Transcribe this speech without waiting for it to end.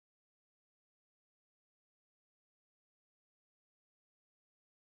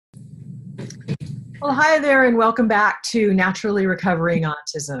Well, hi there, and welcome back to Naturally Recovering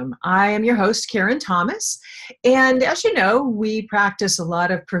Autism. I am your host, Karen Thomas. And as you know, we practice a lot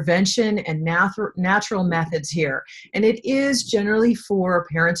of prevention and natural methods here. And it is generally for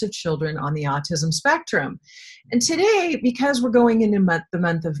parents of children on the autism spectrum. And today, because we're going into the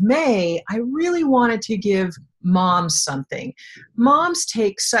month of May, I really wanted to give moms something. Moms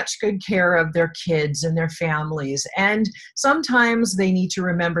take such good care of their kids and their families, and sometimes they need to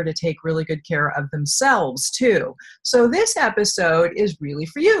remember to take really good care of themselves too. So this episode is really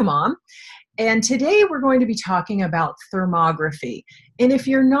for you, Mom. And today we're going to be talking about thermography. And if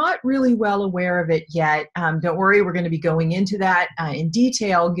you're not really well aware of it yet, don't worry, we're going to be going into that in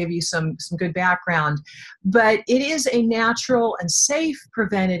detail, give you some good background. But it is a natural and safe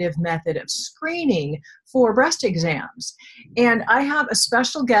preventative method of screening for breast exams. And I have a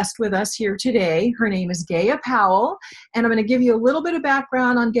special guest with us here today. Her name is Gaia Powell, and I'm going to give you a little bit of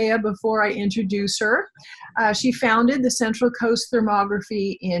background on Gaia before I introduce her. She founded the Central Coast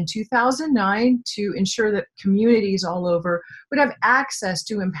Thermography in 2009 to ensure that communities all over would have access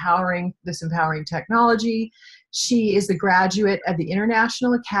to empowering technology. She is the graduate of the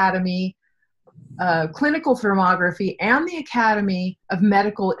International Academy Clinical Thermography and the Academy of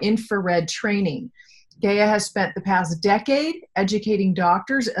Medical Infrared Training. Gaia has spent the past decade educating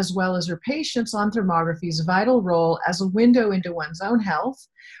doctors as well as her patients on thermography's vital role as a window into one's own health.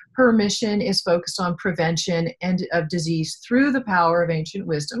 Her mission is focused on prevention of disease through the power of ancient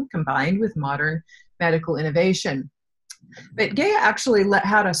wisdom combined with modern medical innovation. But Gaia actually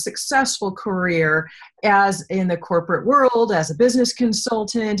had a successful career as in the corporate world, as a business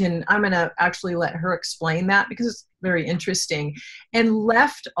consultant, and I'm going to actually let her explain that because it's very interesting, and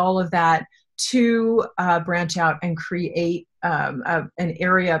left all of that to branch out and create an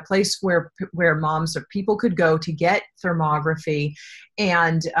area, a place where moms or people could go to get thermography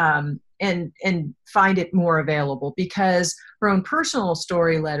and find it more available, because her own personal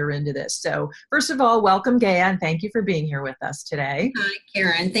story led her into this. So first of all, welcome, Gaia, and thank you for being here with us today. Hi,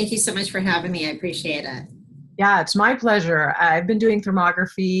 Karen. Thank you so much for having me. I appreciate it. Yeah, it's my pleasure. I've been doing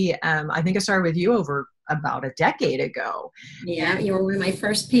thermography. I think I started with you over about a decade ago. Yeah, you were one of my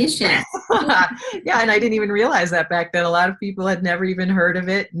first patients. Yeah, and I didn't even realize that back then. A lot of people had never even heard of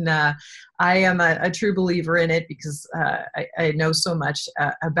it, and I am a true believer in it because I know so much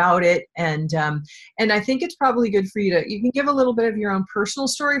about it, and I think it's probably good for you can give a little bit of your own personal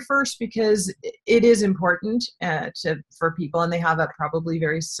story first, because it is important for people, and they have a probably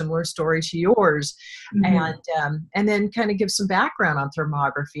very similar story to yours, and then kind of give some background on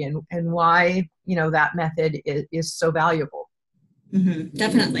thermography and why that method is so valuable.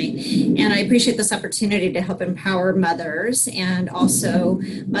 Definitely. And I appreciate this opportunity to help empower mothers and also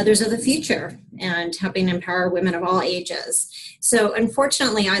mothers of the future, and helping empower women of all ages. So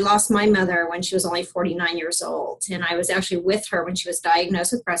unfortunately, I lost my mother when she was only 49 years old. And I was actually with her when she was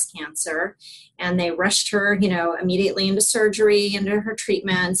diagnosed with breast cancer. And they rushed her, immediately into surgery, into her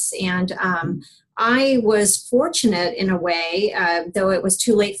treatments. And I was fortunate in a way, though it was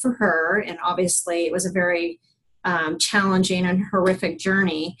too late for her. And obviously it was a very challenging and horrific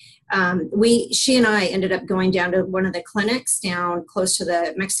journey. She and I ended up going down to one of the clinics down close to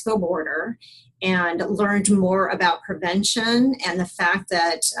the Mexico border and learned more about prevention, and the fact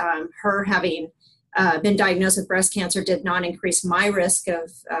that her having been diagnosed with breast cancer did not increase my risk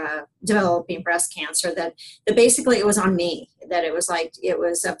of developing breast cancer, that basically it was on me, that it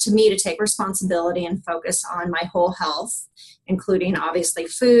was up to me to take responsibility and focus on my whole health, including obviously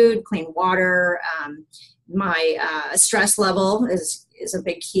food, clean water, my stress level is a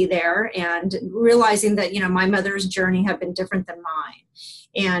big key there, and realizing that my mother's journey had been different than mine,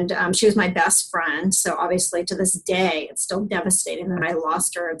 and she was my best friend. So obviously to this day it's still devastating that I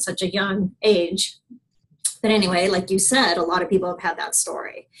lost her at such a young age. But anyway, like you said, a lot of people have had that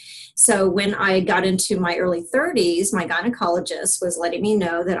story. So when I got into my early 30s, my gynecologist was letting me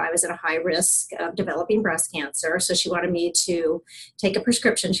know that I was at a high risk of developing breast cancer. So she wanted me to take a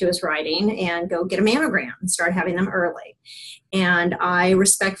prescription she was writing and go get a mammogram and start having them early. And I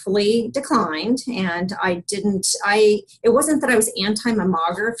respectfully declined, and it wasn't that I was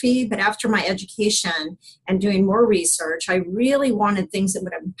anti-mammography, but after my education and doing more research, I really wanted things that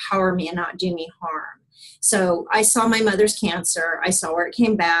would empower me and not do me harm. So I saw my mother's cancer. I saw where it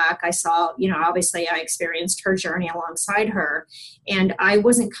came back. I saw, obviously I experienced her journey alongside her, and I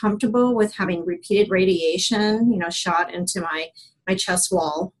wasn't comfortable with having repeated radiation, shot into my chest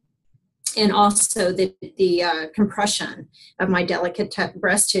wall. and also the compression of my delicate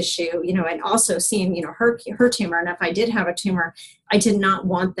breast tissue, and also seeing, her tumor. And if I did have a tumor, I did not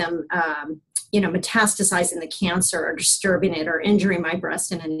want them, metastasizing the cancer or disturbing it or injuring my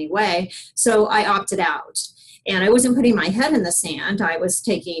breast in any way. So I opted out. And I wasn't putting my head in the sand. I was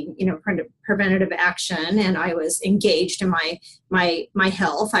taking, preventative action, and I was engaged in my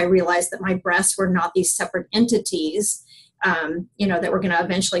health. I realized that my breasts were not these separate entities, that were going to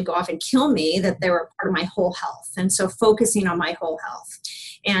eventually go off and kill me, that they were part of my whole health. And so focusing on my whole health.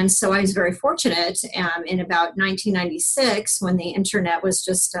 And so I was very fortunate in about 1996, when the internet was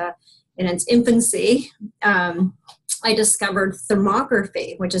just in its infancy. I discovered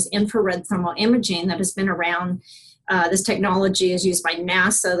thermography, which is infrared thermal imaging that has been around. This technology is used by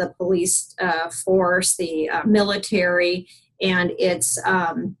NASA, the police force, the military, and it's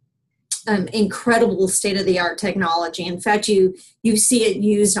incredible state-of-the-art technology. In fact, you see it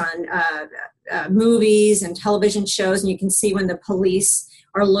used on movies and television shows, and you can see when the police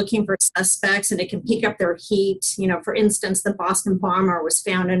are looking for suspects, and it can pick up their heat. For instance, the Boston bomber was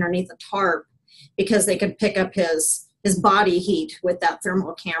found underneath a tarp because they could pick up his body heat with that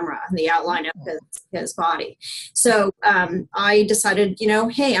thermal camera and the outline of his body. So I decided,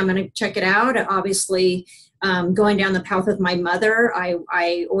 hey, I'm going to check it out. Obviously, going down the path of my mother,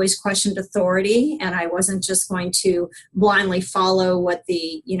 I always questioned authority, and I wasn't just going to blindly follow what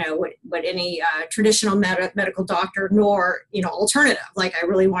what any traditional medical doctor, nor, alternative. Like, I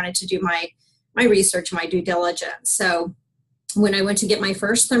really wanted to do my research, my due diligence. So when I went to get my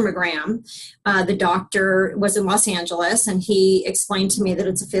first thermogram, the doctor was in Los Angeles, and he explained to me that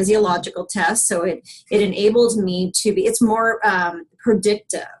it's a physiological test. So it enables me to it's more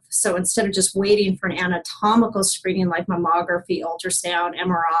predictive. So instead of just waiting for an anatomical screening like mammography, ultrasound,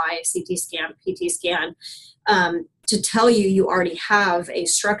 MRI, CT scan, PT scan, to tell you already have a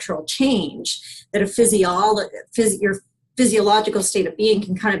structural change, that your physiological state of being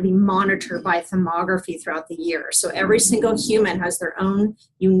can kind of be monitored by thermography throughout the year. So every single human has their own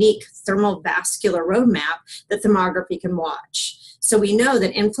unique thermovascular roadmap that thermography can watch. So we know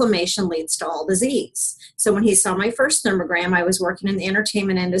that inflammation leads to all disease. So when he saw my first thermogram, I was working in the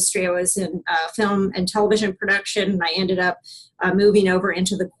entertainment industry. I was in film and television production, and I ended up moving over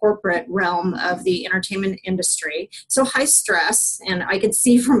into the corporate realm of the entertainment industry. So high stress, and I could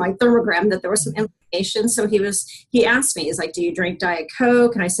see from my thermogram that there was some inflammation. So he asked me, he's like, "Do you drink Diet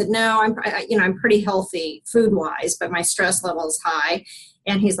Coke?" And I said, "No, I'm pretty healthy food wise, but my stress level is high."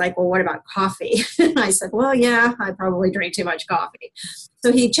 And he's like, "Well, what about coffee?" And I said, "Well, yeah, I probably drink too much coffee."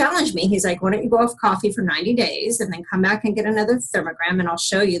 So he challenged me. He's like, "Why don't you go off coffee for 90 days and then come back and get another thermogram, and I'll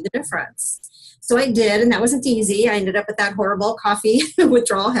show you the difference." So I did, and that wasn't easy. I ended up with that horrible coffee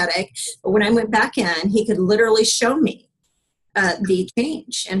withdrawal headache. But when I went back in, he could literally show me the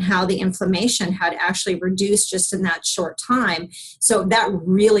change and how the inflammation had actually reduced just in that short time. So that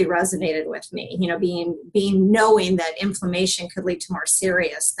really resonated with me, knowing that inflammation could lead to more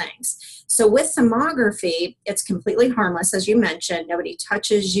serious things. So with thermography, it's completely harmless, as you mentioned. Nobody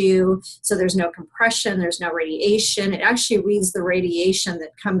touches you, so there's no compression, there's no radiation. It actually reads the radiation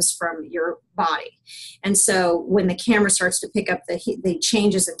that comes from your body. And so when the camera starts to pick up the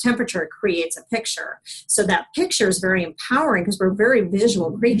changes in temperature, it creates a picture. So that picture is very empowering because we're very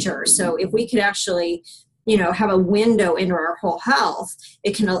visual creatures. So if we could actually have a window into our whole health,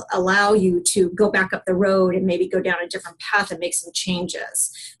 it can allow you to go back up the road and maybe go down a different path and make some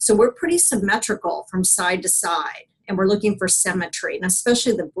changes. So we're pretty symmetrical from side to side, and we're looking for symmetry, and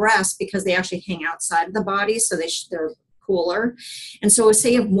especially the breasts, because they actually hang outside of the body, so they're cooler. And so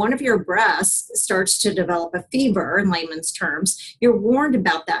say if one of your breasts starts to develop a fever, in layman's terms, you're warned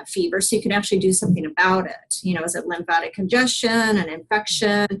about that fever, so you can actually do something about it. Is it lymphatic congestion, an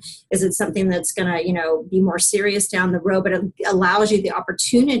infection? Is it something that's going to, be more serious down the road? But it allows you the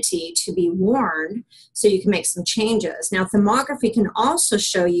opportunity to be warned so you can make some changes. Now, thermography can also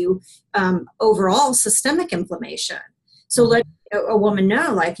show you overall systemic inflammation. So let a woman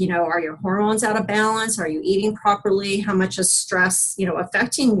know, are your hormones out of balance? Are you eating properly? How much is stress,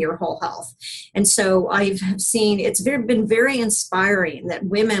 affecting your whole health? And so I've seen been very inspiring that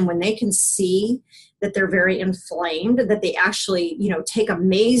women, when they can see that they're very inflamed, that they actually, take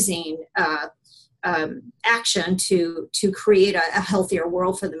amazing action to create a healthier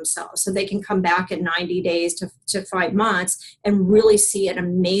world for themselves. So they can come back in 90 days to 5 months and really see an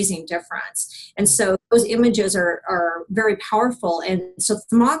amazing difference. And so those images are very powerful. And so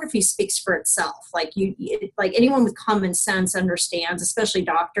thermography speaks for itself. Like anyone with common sense understands, especially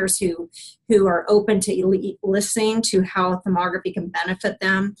doctors who are open to listening to how thermography can benefit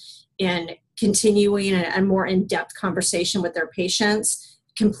them in continuing a more in-depth conversation with their patients,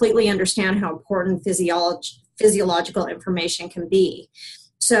 completely understand how important physiological information can be.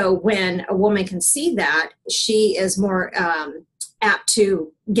 So when a woman can see that, she is more apt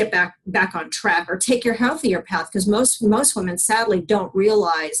to get back on track or take your healthier path, because most women sadly don't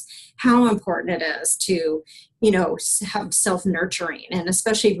realize how important it is to, have self-nurturing, and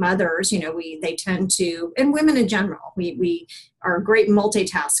especially mothers, they tend to, and women in general, we are great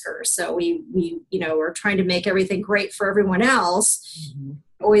multitaskers. So we are trying to make everything great for everyone else. Mm-hmm.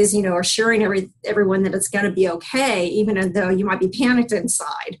 Always, assuring everyone that it's going to be okay, even though you might be panicked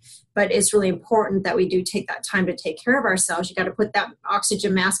inside. But it's really important that we do take that time to take care of ourselves. You got to put that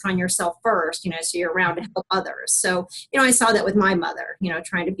oxygen mask on yourself first, so you're around to help others. So, I saw that with my mother,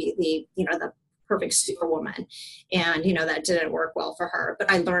 trying to be the perfect superwoman, and, that didn't work well for her,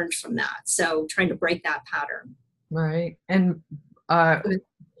 but I learned from that. So trying to break that pattern. Right. And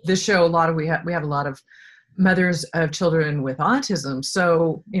this show, we have a lot of mothers of children with autism.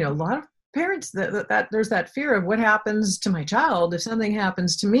 So, a lot of parents that there's that fear of what happens to my child if something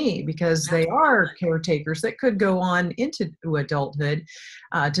happens to me, because they are caretakers that could go on into adulthood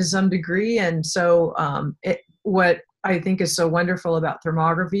to some degree. And so what I think is so wonderful about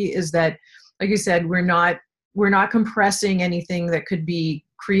thermography is that, like you said, we're not compressing anything that could be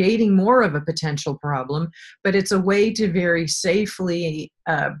creating more of a potential problem, but it's a way to very safely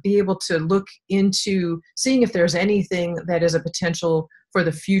be able to look into seeing if there's anything that is a potential for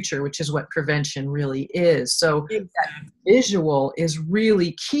the future, which is what prevention really is. So that visual is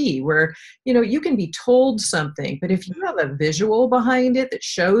really key, where, you can be told something, but if you have a visual behind it that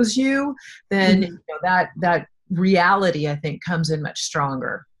shows you, then that reality, I think, comes in much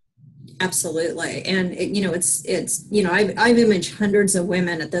stronger. Absolutely. And I've imaged hundreds of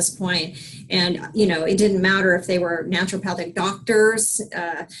women at this point, and it didn't matter if they were naturopathic doctors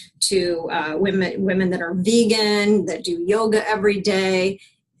to women that are vegan, that do yoga every day.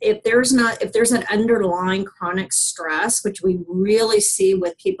 If there's an underlying chronic stress, which we really see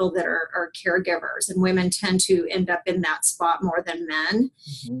with people that are caregivers, and women tend to end up in that spot more than men.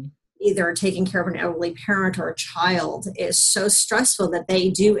 Mm-hmm. Either taking care of an elderly parent or a child is so stressful that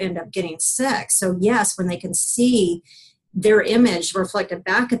they do end up getting sick. So yes, when they can see their image reflected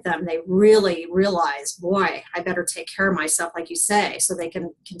back at them, they really realize, boy, I better take care of myself, like you say, so they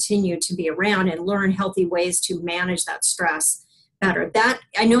can continue to be around and learn healthy ways to manage that stress better. That,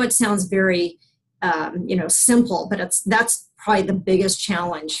 I know it sounds very, simple, but that's probably the biggest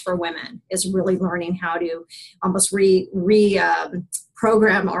challenge for women, is really learning how to almost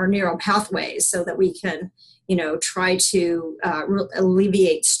program our neural pathways so that we can, try to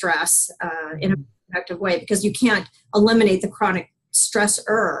alleviate stress in a effective way, because you can't eliminate the chronic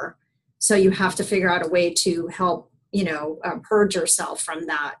stressor. So you have to figure out a way to help, purge yourself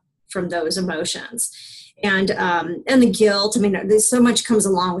from those emotions. And the guilt, there's so much comes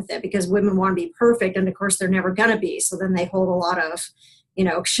along with it, because women want to be perfect, and of course they're never going to be. So then they hold a lot of,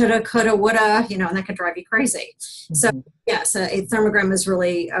 shoulda, coulda, woulda, and that could drive you crazy. Mm-hmm. So yes, a thermogram is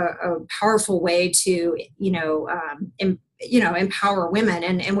really a powerful way to, empower women.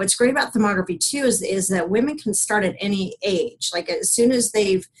 And what's great about thermography too is that women can start at any age. Like as soon as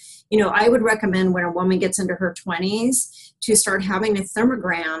they've, I would recommend when a woman gets into her 20s to start having a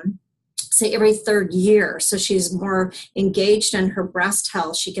thermogram, say every third year, so she's more engaged in her breast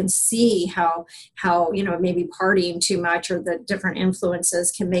health. She can see how maybe partying too much or the different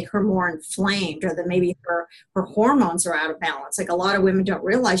influences can make her more inflamed, or that maybe her hormones are out of balance. Like a lot of women don't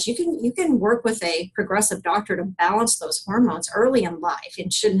realize, you can work with a progressive doctor to balance those hormones early in life,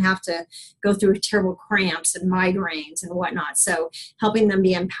 and shouldn't have to go through terrible cramps and migraines and whatnot. So helping them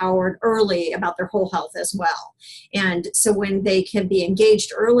be empowered early about their whole health as well. And so when they can be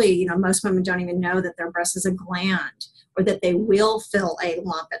engaged early, most women don't even know that their breast is a gland, or that they will fill a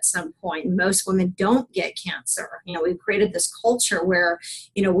lump at some point. Most women don't get cancer. We've created this culture where,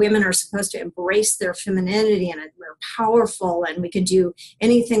 women are supposed to embrace their femininity, and we're powerful, and we can do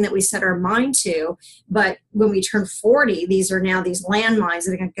anything that we set our mind to. But when we turn 40, these are now these landmines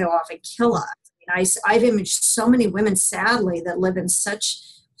that are going to go off and kill us. I've imaged so many women, sadly, that live in such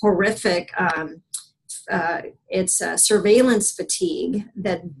horrific surveillance fatigue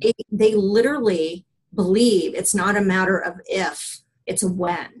that they literally believe it's not a matter of if, it's a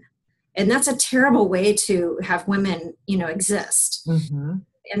when. And that's a terrible way to have women, exist. Mm-hmm.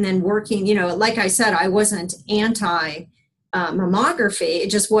 And then working, like I said, I wasn't anti mammography. It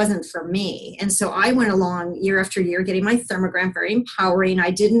just wasn't for me. And so I went along year after year getting my thermogram, very empowering.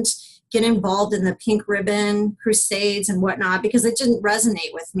 I didn't get involved in the pink ribbon crusades and whatnot, because it didn't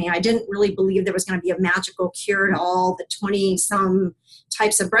resonate with me. I didn't really believe there was going to be a magical cure to all the 20-some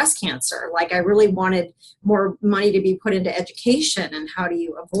types of breast cancer. Like I really wanted more money to be put into education and how do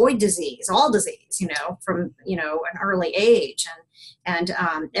you avoid disease, all disease, from, an early age, and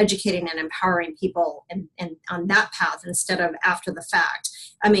educating and empowering people and on that path instead of after the fact.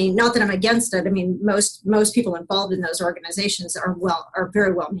 I mean, not that I'm against it. I mean, most people involved in those organizations are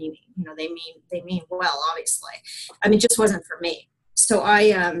very well meaning. They mean well, obviously. I mean, it just wasn't for me. So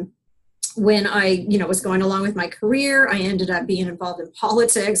when I, was going along with my career, I ended up being involved in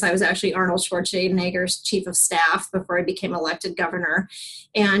politics. I was actually Arnold Schwarzenegger's chief of staff before I became elected governor.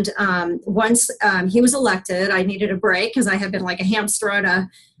 And once he was elected, I needed a break because I had been like a hamster on a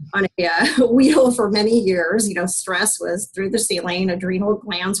wheel for many years. Stress was through the ceiling, adrenal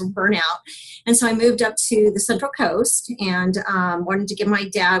glands were burnt out. And so I moved up to the Central Coast and wanted to give my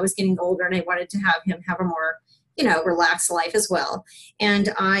dad, was getting older, and I wanted to have him have a more relaxed life as well.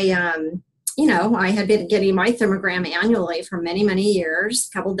 And I had been getting my thermogram annually for many, many years,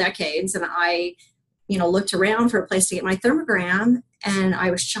 a couple decades. And I, looked around for a place to get my thermogram, and I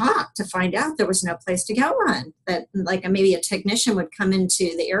was shocked to find out there was no place to go on, that like maybe a technician would come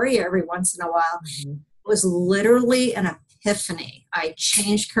into the area every once in a while. Mm-hmm. It was literally an epiphany. I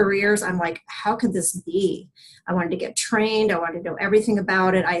changed careers. I'm like, how could this be? I wanted to get trained. I wanted to know everything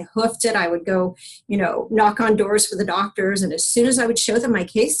about it. I hoofed it. I would go, knock on doors for the doctors. And as soon as I would show them my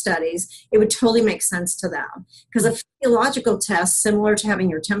case studies, it would totally make sense to them. Because a physiological test, similar to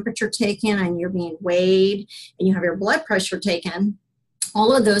having your temperature taken and you're being weighed and you have your blood pressure taken,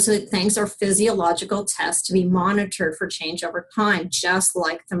 all of those things are physiological tests to be monitored for change over time, just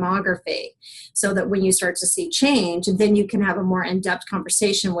like thermography. So that when you start to see change, then you can have a more in-depth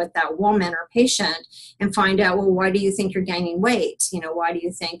conversation with that woman or patient and find out, well, why do you think you're gaining weight? Why do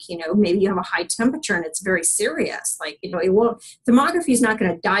you think, maybe you have a high temperature and it's very serious? Like, thermography is not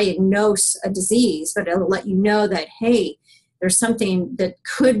going to diagnose a disease, but it'll let you know that, hey, there's something that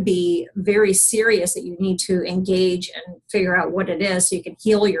could be very serious that you need to engage and figure out what it is so you can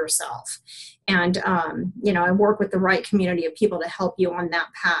heal yourself. And, I work with the right community of people to help you on that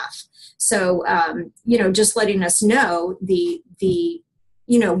path. So, just letting us know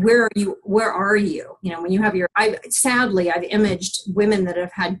where are you? When you have sadly, I've imaged women that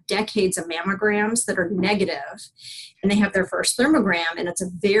have had decades of mammograms that are negative, and they have their first thermogram, and it's a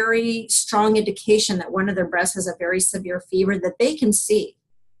very strong indication that one of their breasts has a very severe fever that they can see.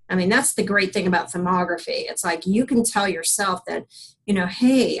 I mean, that's the great thing about thermography. It's like you can tell yourself that,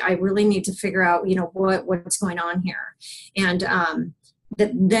 hey, I really need to figure out, what's going on here. And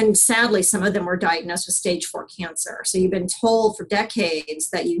then sadly, some of them were diagnosed with stage 4 cancer. So you've been told for decades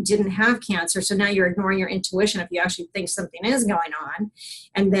that you didn't have cancer. So now you're ignoring your intuition if you actually think something is going on.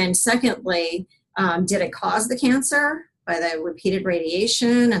 And then secondly, did it cause the cancer by the repeated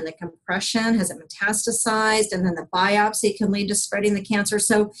radiation and the compression? Has it metastasized? And then the biopsy can lead to spreading the cancer.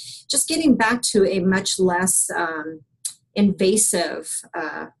 So just getting back to a much less invasive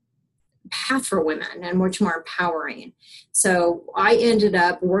path for women and much more empowering. So I ended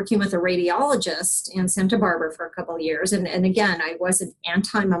up working with a radiologist in Santa Barbara for a couple of years. And again, I wasn't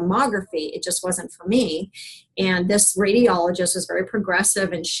anti-mammography. It just wasn't for me. And this radiologist was very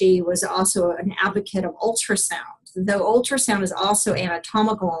progressive, and she was also an advocate of ultrasound. Though ultrasound is also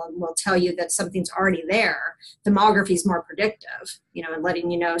anatomical and will tell you that something's already there, thermography is more predictive, and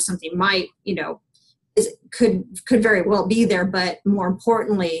letting you know something might, could very well be there, but more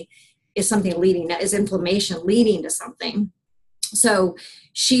importantly, is inflammation leading to something. So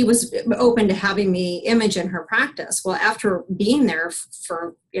she was open to having me image in her practice. Well, after being there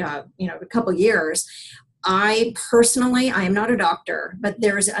for a couple years, I am not a doctor, but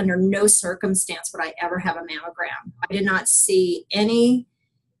there is under no circumstance would I ever have a mammogram. I did not see any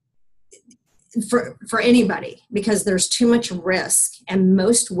for anybody, because there's too much risk. And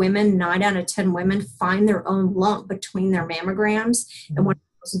most women, 9 out of 10 women, find their own lump between their mammograms. And one of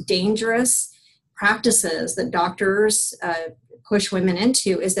the most dangerous practices that doctors push women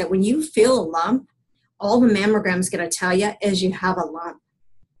into is that when you feel a lump, all the mammogram is going to tell you is you have a lump.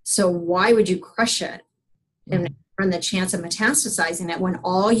 So why would you crush it and run the chance of metastasizing it when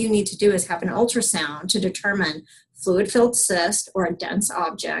all you need to do is have an ultrasound to determine fluid-filled cyst or a dense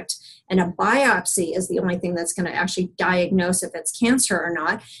object, and a biopsy is the only thing that's going to actually diagnose if it's cancer or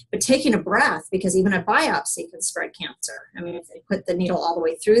not. But taking a breath, because even a biopsy can spread cancer. I mean, if they put the needle all the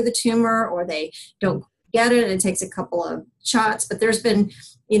way through the tumor or they don't get it, it takes a couple of shots. But there's been,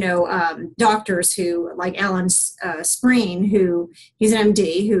 doctors who, like Alan Spreen, who he's an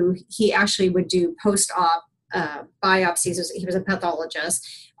MD, who he actually would do post-op biopsies. He was a pathologist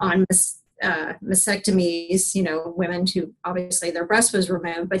on mastectomies, women who obviously their breast was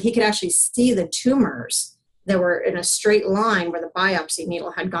removed, but he could actually see the tumors that were in a straight line where the biopsy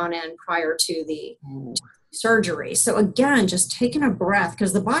needle had gone in prior to the surgery. So again, just taking a breath,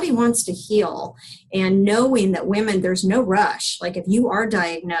 because the body wants to heal, and knowing that women, there's no rush. Like if you are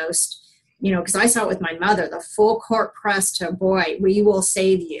diagnosed, because I saw it with my mother, the full court press to, boy, we will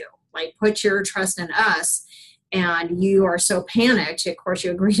save you. Like, put your trust in us. And you are so panicked. Of course,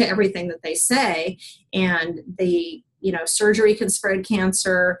 you agree to everything that they say. And the, surgery can spread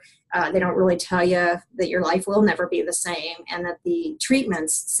cancer. They don't really tell you that your life will never be the same, and that the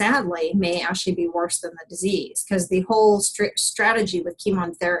treatments, sadly, may actually be worse than the disease. Because the whole strategy with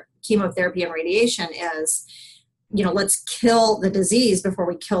chemotherapy and radiation is, let's kill the disease before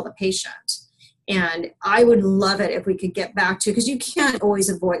we kill the patient. And I would love it if we could get back to, because you can't always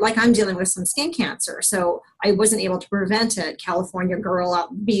avoid, like I'm dealing with some skin cancer, so I wasn't able to prevent it. California girl out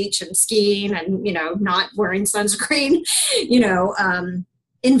on the beach and skiing and, not wearing sunscreen,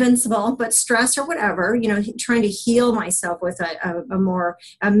 invincible, but stress or whatever, trying to heal myself with a more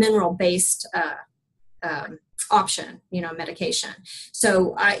mineral-based option, medication.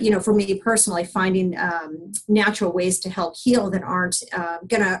 So for me personally, finding natural ways to help heal that aren't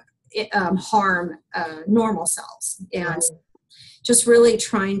gonna harm normal cells, and just really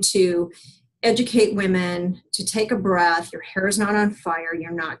trying to educate women to take a breath. Your hair is not on fire.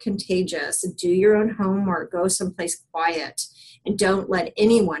 You're not contagious. Do your own homework. Go someplace quiet, and don't let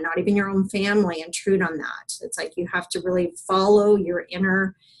anyone, not even your own family, intrude on that. It's like you have to really follow your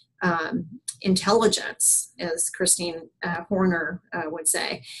inner intelligence, as Christine Horner would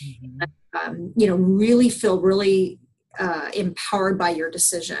say. Really feel really empowered by your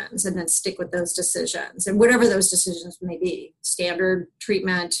decisions, and then stick with those decisions, and whatever those decisions may be, standard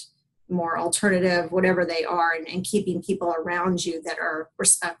treatment, more alternative, whatever they are, and keeping people around you that are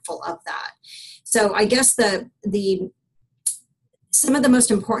respectful of that. So I guess some of the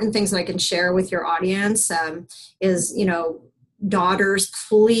most important things that I can share with your audience is, daughters,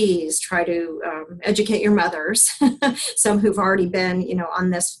 please try to educate your mothers, some who've already been, on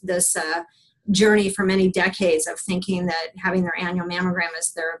this journey for many decades of thinking that having their annual mammogram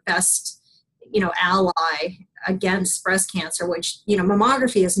is their best, ally against breast cancer, which,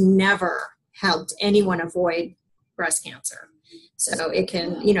 mammography has never helped anyone avoid breast cancer. So it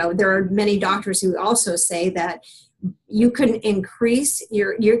can, there are many doctors who also say that you can you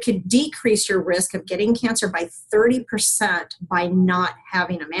could decrease your risk of getting cancer by 30% by not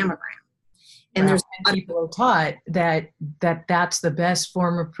having a mammogram. And there's people are taught that's the best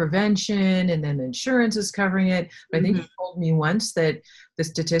form of prevention, and then the insurance is covering it. But I think you told me once that the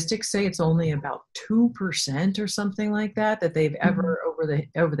statistics say it's only about 2% or something like that they've ever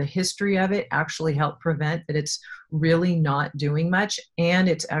over the history of it actually helped prevent. That it's really not doing much, and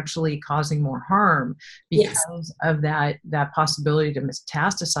it's actually causing more harm because of that possibility to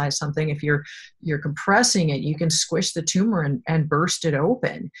metastasize something. If you're compressing it, you can squish the tumor and burst it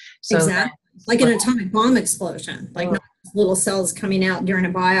open. So exactly. Like an atomic bomb explosion, like not little cells coming out during a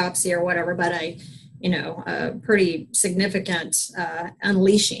biopsy or whatever, but a pretty significant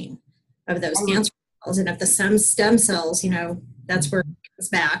unleashing of those cancer cells. And if the stem cells, that's where it comes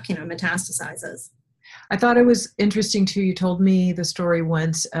back, metastasizes. I thought it was interesting too. You told me the story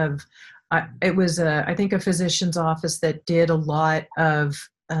once of, it was I think a physician's office that did a lot of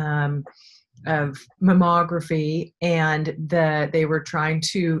mammography, and that they were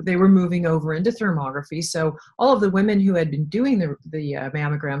moving over into thermography. So all of the women who had been doing the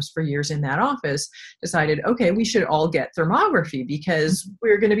mammograms for years in that office decided, okay, we should all get thermography, because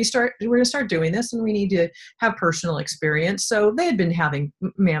we're going to start doing this, and we need to have personal experience. So they had been having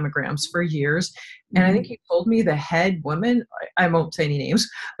mammograms for years. And I think he told me the head woman, I won't say any names,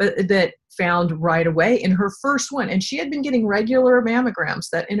 but that found right away in her first one, and she had been getting regular mammograms,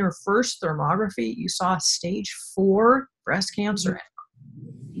 that in her first thermography, you saw stage 4 breast cancer.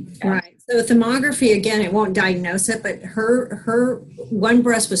 Right. So thermography, again, it won't diagnose it, but her one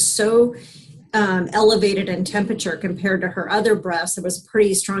breast was so elevated in temperature compared to her other breasts. It was a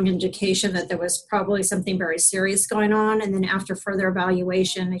pretty strong indication that there was probably something very serious going on. And then after further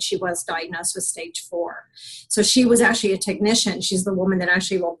evaluation, she was diagnosed with stage 4. So she was actually a technician. She's the woman that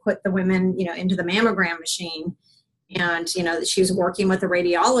actually will put the women, into the mammogram machine. And, she was working with a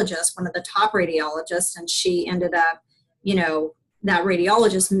radiologist, one of the top radiologists, and she ended up, that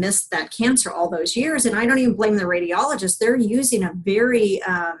radiologist missed that cancer all those years. And I don't even blame the radiologist. They're using a very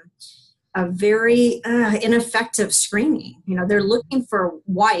ineffective screening. They're looking for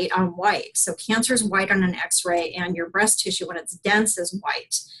white on white. So cancer is white on an x-ray, and your breast tissue, when it's dense, is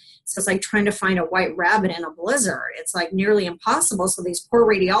white. So it's like trying to find a white rabbit in a blizzard. It's like nearly impossible. So these poor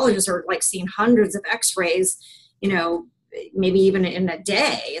radiologists are like seeing hundreds of x-rays, maybe even in a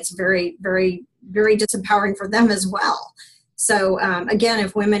day. It's very, very very disempowering for them as well. So again,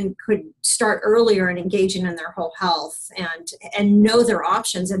 if women could start earlier in engaging in their whole health and know their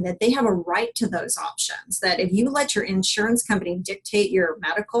options, and that they have a right to those options, that if you let your insurance company dictate your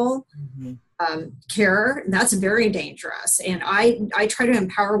medical care, that's very dangerous. And I try to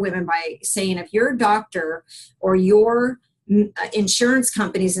empower women by saying, if your doctor or your insurance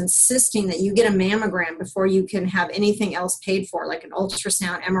companies insisting that you get a mammogram before you can have anything else paid for, like an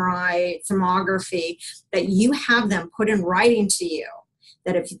ultrasound, MRI, thermography, that you have them put in writing to you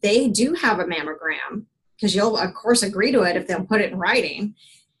that if they do have a mammogram, because you'll of course agree to it if they'll put it in writing,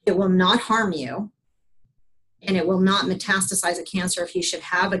 it will not harm you and it will not metastasize a cancer if you should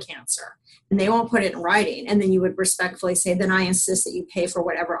have a cancer. And they won't put it in writing. And then you would respectfully say, then I insist that you pay for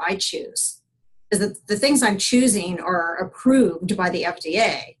whatever I choose. Because the things I'm choosing are approved by the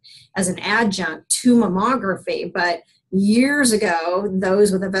FDA as an adjunct to mammography. But years ago,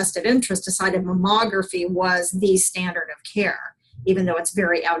 those with a vested interest decided mammography was the standard of care, even though it's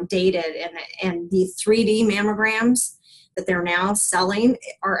very outdated. And the 3D mammograms that they're now selling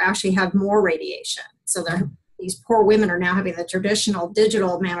actually have more radiation. So these poor women are now having the traditional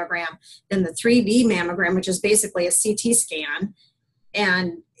digital mammogram than the 3D mammogram, which is basically a CT scan.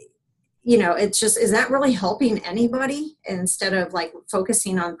 And it's just, is that really helping anybody instead of like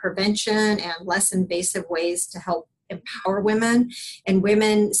focusing on prevention and less invasive ways to help empower women? And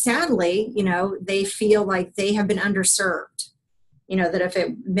women, sadly, they feel like they have been underserved, that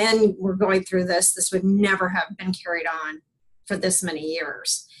if men were going through this would never have been carried on for this many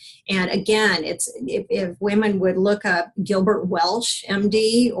years. And again, if women would look up Gilbert Welch,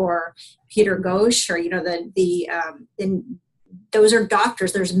 MD, or Peter Ghosh, or, those are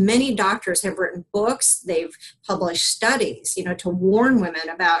doctors. There's many doctors have written books. They've published studies, to warn women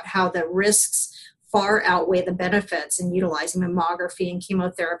about how the risks far outweigh the benefits in utilizing mammography and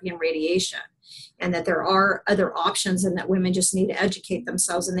chemotherapy and radiation, and that there are other options and that women just need to educate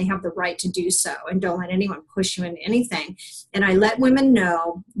themselves and they have the right to do so, and don't let anyone push you into anything. And I let women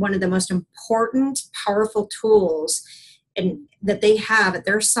know one of the most important, powerful tools that they have at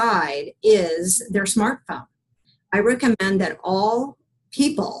their side is their smartphone. I recommend that all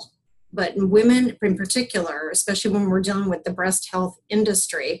people, but women in particular, especially when we're dealing with the breast health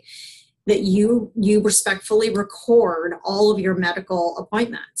industry, that you respectfully record all of your medical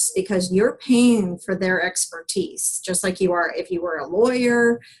appointments, because you're paying for their expertise, just like you are if you were a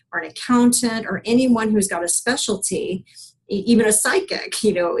lawyer or an accountant or anyone who's got a specialty. Even a psychic,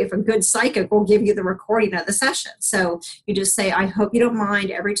 if a good psychic will give you the recording of the session. So you just say, I hope you don't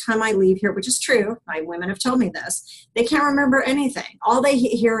mind, every time I leave here, which is true, my women have told me this, they can't remember anything. All they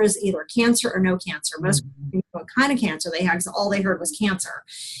hear is either cancer or no cancer. Most what kind of cancer they had, because all they heard was cancer.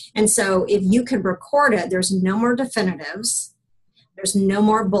 And so if you could record it, there's no more definitives, there's no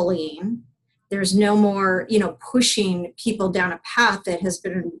more bullying, there's no more, pushing people down a path that has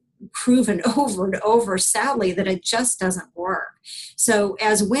been proven over and over, sadly, that it just doesn't work. So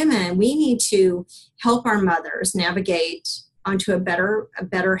as women, we need to help our mothers navigate onto a better,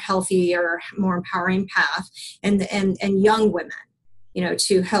 healthier, more empowering path, and young women,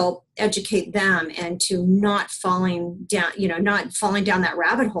 to help educate them and to not falling down that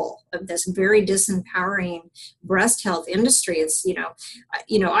rabbit hole of this very disempowering breast health industry. It's,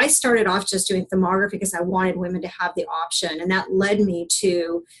 I started off just doing thermography because I wanted women to have the option. And that led me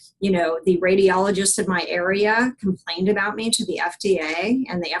to, the radiologist in my area complained about me to the FDA,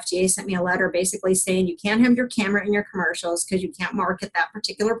 and the FDA sent me a letter basically saying, you can't have your camera in your commercials because you can't market that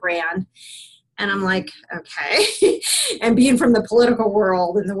particular brand. And I'm like, okay. And being from the political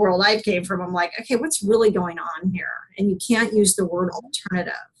world and the world I came from, I'm like, okay, what's really going on here? And you can't use the word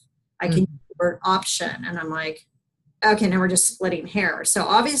alternative. I can use the word option. And I'm like, okay, now we're just splitting hairs. So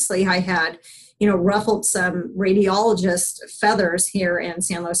obviously I had, ruffled some radiologist feathers here in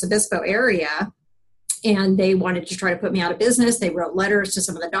San Luis Obispo area. And they wanted to try to put me out of business. They wrote letters to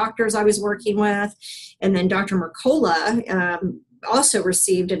some of the doctors I was working with. And then Dr. Mercola, also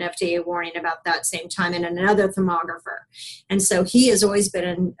received an FDA warning about that same time, and another thermographer. And so he has always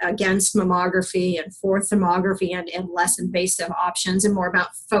been against mammography and for thermography and less invasive options, and more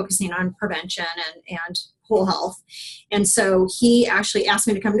about focusing on prevention and whole health. And so he actually asked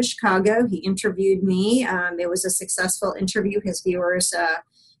me to come to Chicago. He interviewed me. It was a successful interview. His viewers,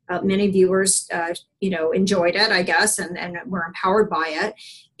 many viewers, enjoyed it, I guess, and were empowered by it.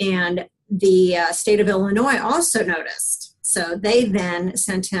 And the state of Illinois also noticed. So they then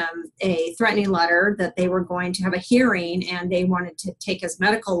sent him a threatening letter that they were going to have a hearing, and they wanted to take his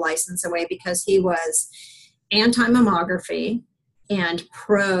medical license away because he was anti-mammography, and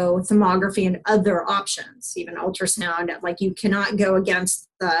pro thermography and other options, even ultrasound. Like, you cannot go against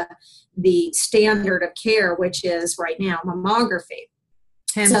the standard of care, which is right now mammography.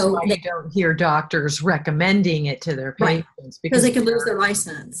 Hence why you don't hear doctors recommending it to their patients. Right, because they could lose their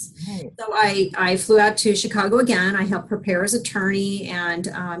license. Right. So I flew out to Chicago again. I helped prepare his attorney, and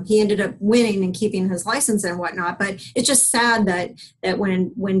he ended up winning and keeping his license and whatnot. But it's just sad that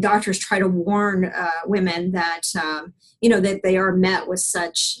when doctors try to warn women that that they are met with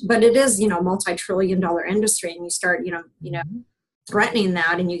such, but it is multi-trillion-dollar industry, and you start threatening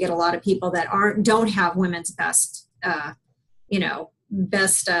that, and you get a lot of people that don't have women's best they're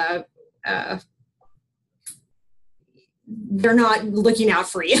not looking out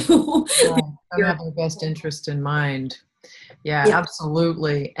for you. Don't have their best interest in mind. Yeah,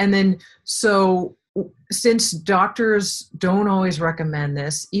 absolutely. And then, so since doctors don't always recommend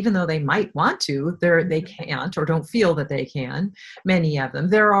this, even though they might want to, they can't, or don't feel that they can, many of them.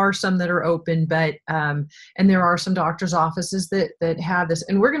 There are some that are open, but and there are some doctors' offices that have this.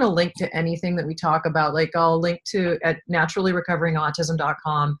 And we're going to link to anything that we talk about. Like, I'll link to at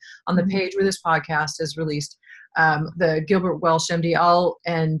naturallyrecoveringautism.com on the page where this podcast is released. The Gilbert Welsh MD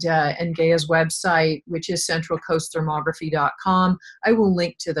and Gaia's website, which is centralcoastthermography.com. I will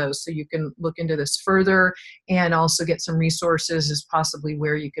link to those so you can look into this further and also get some resources as possibly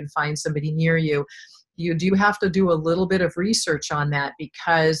where you can find somebody near you. You do have to do a little bit of research on that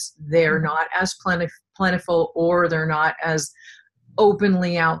because they're not as plentiful, or they're not as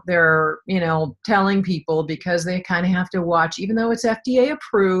openly out there, telling people, because they kind of have to watch, even though it's FDA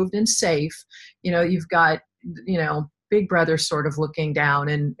approved and safe, you've got Big Brother sort of looking down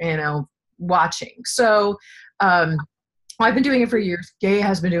and, watching. So, I've been doing it for years. Gaia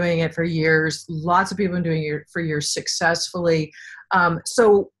has been doing it for years. Lots of people have been doing it for years successfully.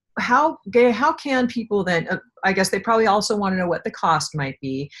 So Gaia, how can people then, I guess they probably also want to know what the cost might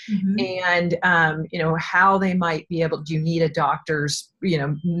be, and, how they might be able, do you need a doctor's,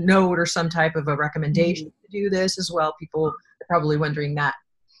 note or some type of a recommendation to do this as well? People are probably wondering that.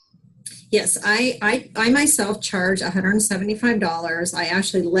 Yes, I myself charge $175.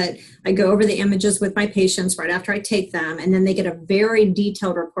 I go over the images with my patients right after I take them, and then they get a very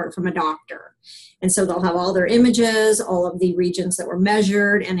detailed report from a doctor. And so they'll have all their images, all of the regions that were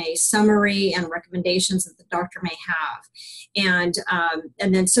measured, and a summary and recommendations that the doctor may have. And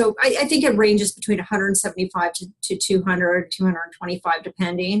then, so I think it ranges between 175 to 200, 225,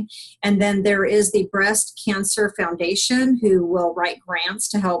 depending. And then there is the Breast Cancer Foundation, who will write grants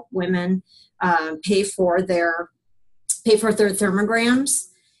to help women pay for their thermograms.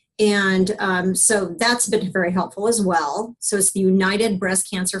 And so that's been very helpful as well. So it's the United Breast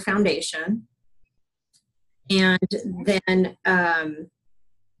Cancer Foundation. And then,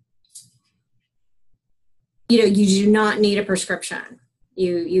 you do not need a prescription.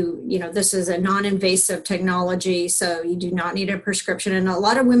 This is a non-invasive technology, so you do not need a prescription. And a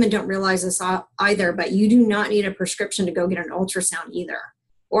lot of women don't realize this either, but you do not need a prescription to go get an ultrasound either,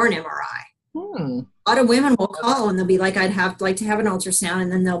 or an MRI. A lot of women will call and they'll be like, I'd like to have an ultrasound,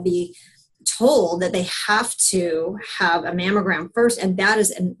 and then they'll be told that they have to have a mammogram first, and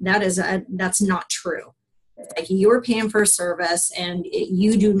that's not true. Like, you're paying for a service, and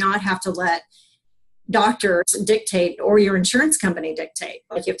you do not have to let doctors dictate, or your insurance company dictate.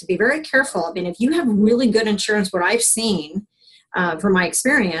 Like, you have to be very careful. I mean, if you have really good insurance, what I've seen from my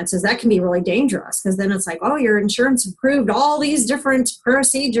experience is that can be really dangerous, because then it's like, oh, your insurance approved all these different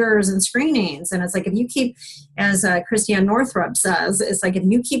procedures and screenings. And it's like, if you keep, as Christiane Northrup says, it's like, if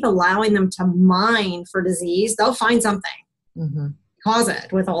you keep allowing them to mine for disease, they'll find something. Cause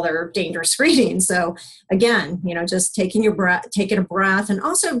it with all their dangerous screenings. So again, just taking a breath, and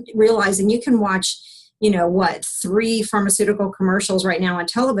also realizing you can watch, 3 pharmaceutical commercials right now on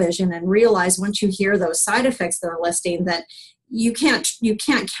television, and realize once you hear those side effects they're listing, that you can't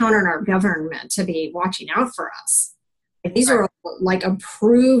count on our government to be watching out for us. These are like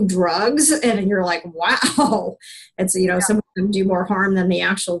approved drugs, and you're like, wow, it's, some of them do more harm than the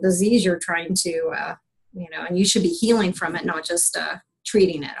actual disease you're trying to, and you should be healing from it, not just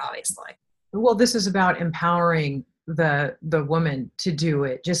treating it, obviously. Well, this is about empowering the woman to do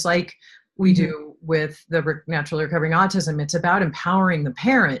it, just like we do with the Naturally Recovering Autism. It's about empowering the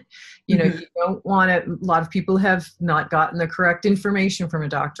parent. You don't want to, a lot of people have not gotten the correct information from a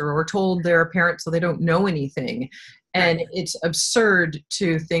doctor, or told their parents so they don't know anything. And it's absurd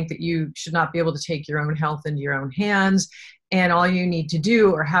to think that you should not be able to take your own health into your own hands. And all you need to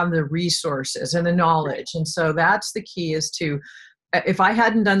do are have the resources and the knowledge. And so that's the key, is to, if I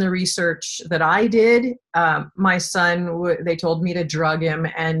hadn't done the research that I did, my son, they told me to drug him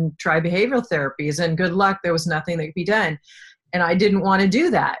and try behavioral therapies, and good luck, there was nothing that could be done. And I didn't want to do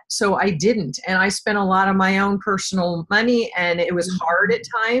that. So I didn't. And I spent a lot of my own personal money, and it was hard at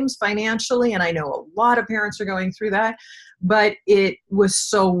times financially. And I know a lot of parents are going through that, but it was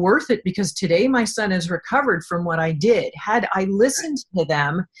so worth it because today my son is recovered from what I did. Had I listened to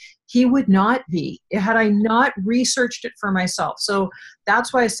them, he would not be, had I not researched it for myself. So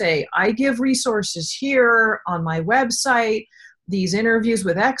that's why I say I give resources here on my website, these interviews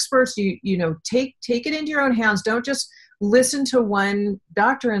with experts. You know, take it into your own hands. Don't just listen to one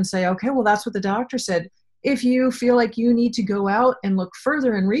doctor and say, okay, well, that's what the doctor said. If you feel like you need to go out and look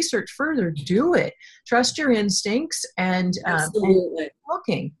further and research further, do it. Trust your instincts and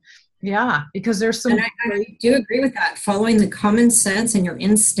looking. Yeah, because there's some. And I do agree with that. Following the common sense and your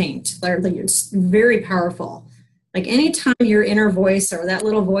instinct, it's very powerful. Like anytime your inner voice or that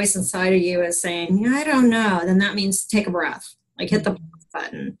little voice inside of you is saying, yeah, I don't know, then that means take a breath, like hit the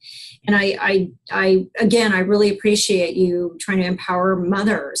button. And I again, I really appreciate you trying to empower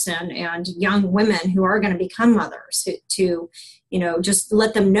mothers and young women who are going to become mothers to just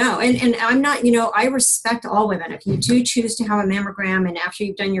let them know. And I'm not, I respect all women. If you do choose to have a mammogram and after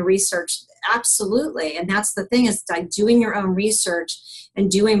you've done your research, absolutely. And that's the thing, is like doing your own research and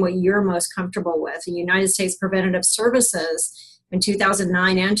doing what you're most comfortable with. The United States Preventative Services in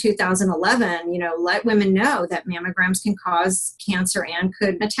 2009 and 2011, let women know that mammograms can cause cancer and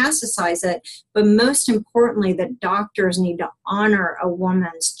could metastasize it. But most importantly, that doctors need to honor a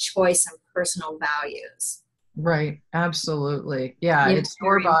woman's choice and personal values. Right. Absolutely. Yeah. It's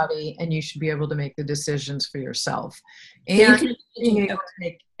your body and you should be able to make the decisions for yourself. And being able to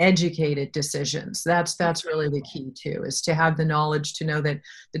make educated decisions. That's really the key too, is to have the knowledge to know that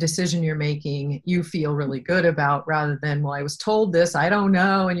the decision you're making, you feel really good about, rather than, well, I was told this, I don't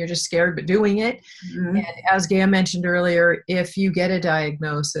know, and you're just scared but doing it. Mm-hmm. And as Gail mentioned earlier, if you get a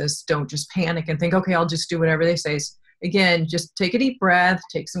diagnosis, don't just panic and think, okay, I'll just do whatever they say. Again, just take a deep breath,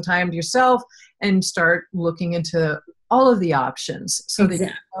 take some time to yourself, and start looking into all of the options so that you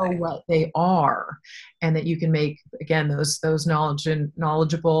know what they are, and that you can make, again, those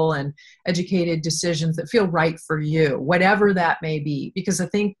knowledgeable and educated decisions that feel right for you, whatever that may be. Because I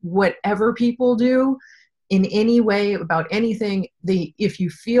think whatever people do in any way about anything, if you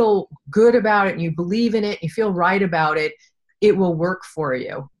feel good about it and you believe in it, you feel right about it, it will work for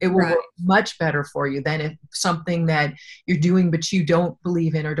you. It will work much better for you than if something that you're doing but you don't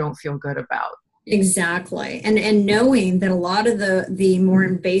believe in or don't feel good about. Exactly. And knowing that a lot of the more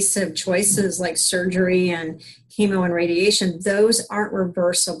invasive choices like surgery and chemo and radiation, those aren't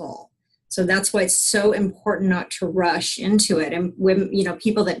reversible. So that's why it's so important not to rush into it. And when,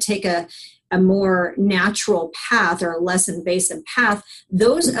 people that take a more natural path or a less invasive path,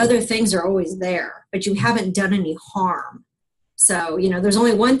 those other things are always there, but you haven't done any harm. So, there's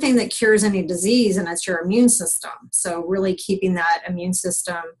only one thing that cures any disease, and that's your immune system. So really keeping that immune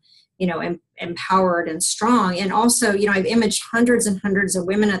system, empowered and strong. And also, I've imaged hundreds and hundreds of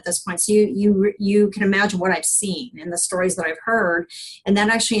women at this point. So you can imagine what I've seen and the stories that I've heard. And that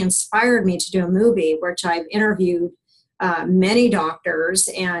actually inspired me to do a movie, which I've interviewed many doctors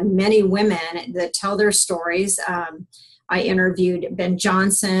and many women that tell their stories. I interviewed Ben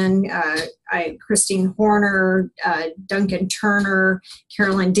Johnson, Christine Horner, Duncan Turner,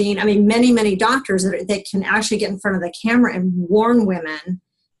 Carolyn Dean. I mean, many, many doctors that can actually get in front of the camera and warn women,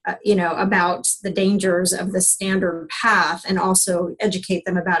 about the dangers of the standard path, and also educate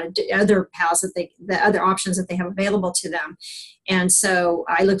them about other paths the other options that they have available to them. And so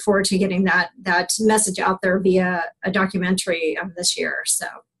I look forward to getting that message out there via a documentary this year. So.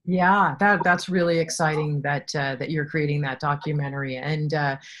 Yeah, that's really exciting that you're creating that documentary.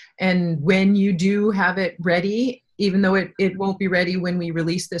 And when you do have it ready, even though it won't be ready when we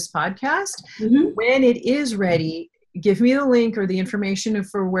release this podcast, when it is ready, give me the link or the information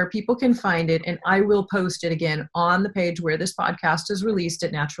for where people can find it, and I will post it again on the page where this podcast is released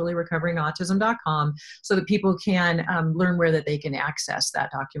at naturallyrecoveringautism.com, so that people can learn where that they can access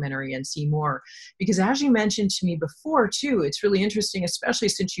that documentary and see more. Because as you mentioned to me before too, it's really interesting, especially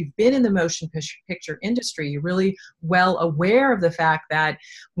since you've been in the motion picture industry, you're really well aware of the fact that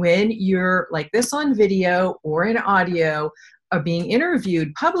when you're like this on video or in audio, being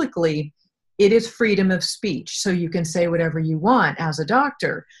interviewed publicly, it is freedom of speech. So you can say whatever you want as a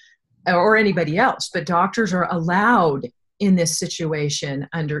doctor or anybody else, but doctors are allowed in this situation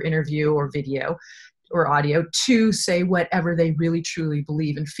under interview or video or audio to say whatever they really truly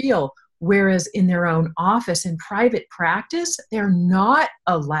believe and feel. Whereas in their own office in private practice, they're not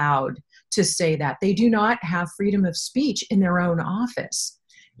allowed to say that. They do not have freedom of speech in their own office,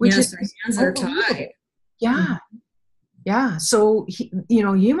 which is their hands are tied. Yeah. Yeah. So,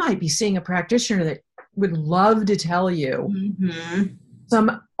 you might be seeing a practitioner that would love to tell you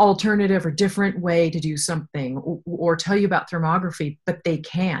some alternative or different way to do something, or tell you about thermography, but they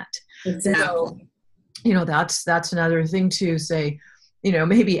can't. Exactly. So, that's another thing to say,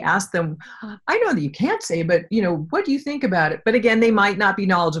 maybe ask them, I know that you can't say, but, what do you think about it? But again, they might not be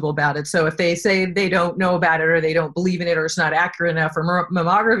knowledgeable about it. So if they say they don't know about it, or they don't believe in it, or it's not accurate enough, or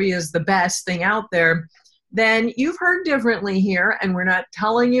mammography is the best thing out there, then you've heard differently here, and we're not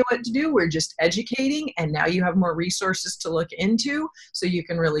telling you what to do. We're just educating, and now you have more resources to look into so you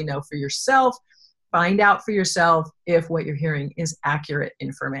can really know for yourself, find out for yourself if what you're hearing is accurate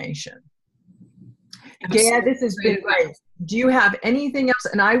information. Yeah, this has been great. Do you have anything else?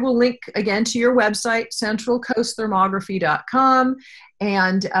 And I will link again to your website, centralcoastthermography.com,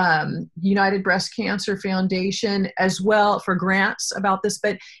 and United Breast Cancer Foundation as well, for grants about this.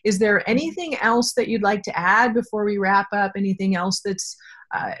 But is there anything else that you'd like to add before we wrap up? Anything else that's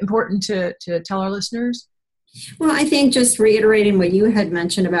important to tell our listeners? Well, I think just reiterating what you had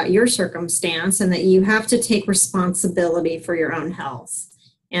mentioned about your circumstance, and that you have to take responsibility for your own health.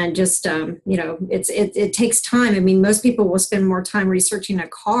 And just, it takes time. I mean, most people will spend more time researching a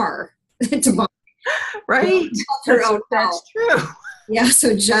car to buy. Right. That's true. Yeah.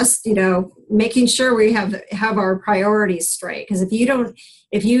 So just, making sure we have our priorities straight. Because if you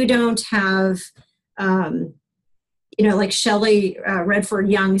don't have, like Shelley Redford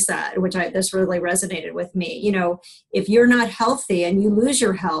Young said, this really resonated with me, if you're not healthy and you lose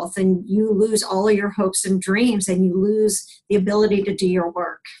your health, and you lose all of your hopes and dreams, and you lose the ability to do your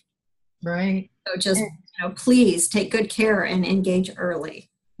work. Right. So just, please take good care and engage early.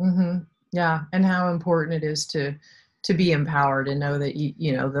 Mm-hmm. Yeah. And how important it is to be empowered and know that,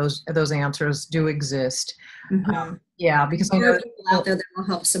 those answers do exist. Mm-hmm. Because I know people out there that will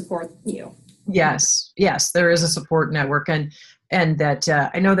help support you. Yes, there is a support network, and that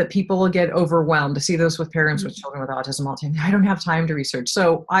I know that people will get overwhelmed. To see those with parents with children with autism all the time. I don't have time to research.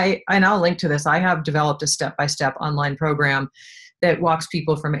 So I'll link to this. I have developed a step-by-step online program that walks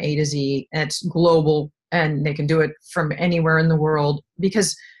people from A to Z. And it's global, and they can do it from anywhere in the world,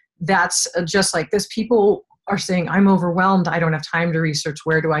 because that's just like this. People are saying, I'm overwhelmed. I don't have time to research.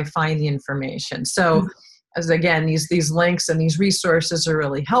 Where do I find the information? So as again, these links and these resources are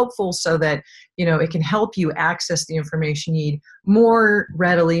really helpful, so that, it can help you access the information you need more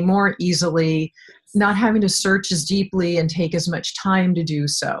readily, more easily, not having to search as deeply and take as much time to do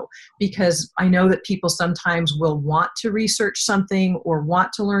so. Because I know that people sometimes will want to research something or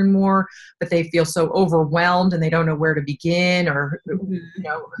want to learn more, but they feel so overwhelmed and they don't know where to begin, or, who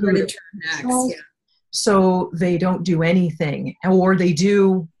to turn next. Yeah. So they don't do anything, or they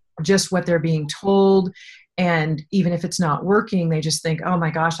do just what they're being told. And even if it's not working, they just think, oh my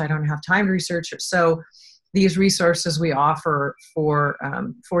gosh, I don't have time to research it. So these resources we offer for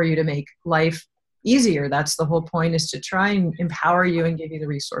you to make life easier. That's the whole point, is to try and empower you and give you the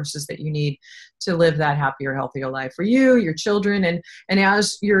resources that you need to live that happier, healthier life for you, your children. And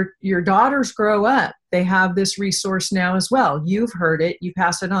as your daughters grow up, they have this resource now as well. You've heard it. You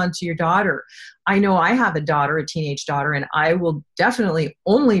pass it on to your daughter. I know I have a daughter, a teenage daughter, and I will definitely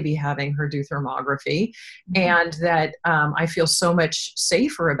only be having her do thermography. And that I feel so much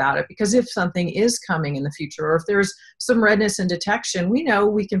safer about it, because if something is coming in the future, or if there's some redness in detection, we know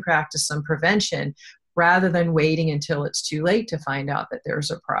we can practice some prevention rather than waiting until it's too late to find out that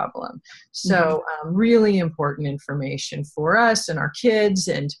there's a problem. So really important information for us and our kids,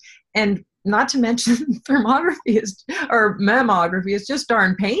 and not to mention mammography is just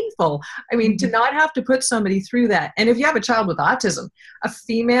darn painful. I mean, to not have to put somebody through that. And if you have a child with autism, a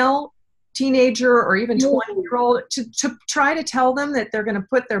female teenager or even 20-year-old, to try to tell them that they're going to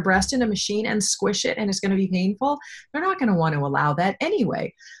put their breast in a machine and squish it and it's going to be painful, they're not going to want to allow that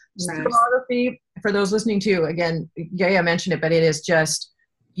anyway. Right. Thermography, for those listening to, again, Gaia mentioned it, but it is just,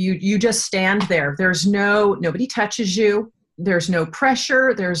 you just stand there. There's nobody touches you. There's no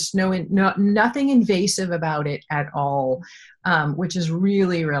pressure. There's nothing invasive about it at all, which is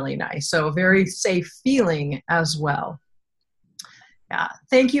really, really nice. So a very safe feeling as well. Yeah.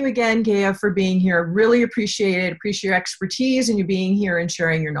 Thank you again, Gaia, for being here. Really appreciate it. Appreciate your expertise and you being here and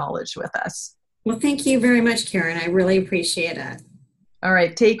sharing your knowledge with us. Well, thank you very much, Karen. I really appreciate it. All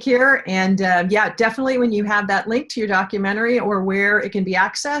right. Take care. And definitely when you have that link to your documentary or where it can be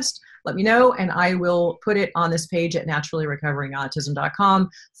accessed, let me know, and I will put it on this page at naturallyrecoveringautism.com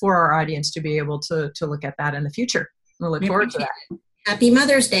for our audience to be able to look at that in the future. We'll look forward to that. Happy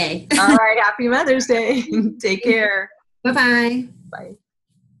Mother's Day. All right. Happy Mother's Day. Take care. Bye-bye. Bye.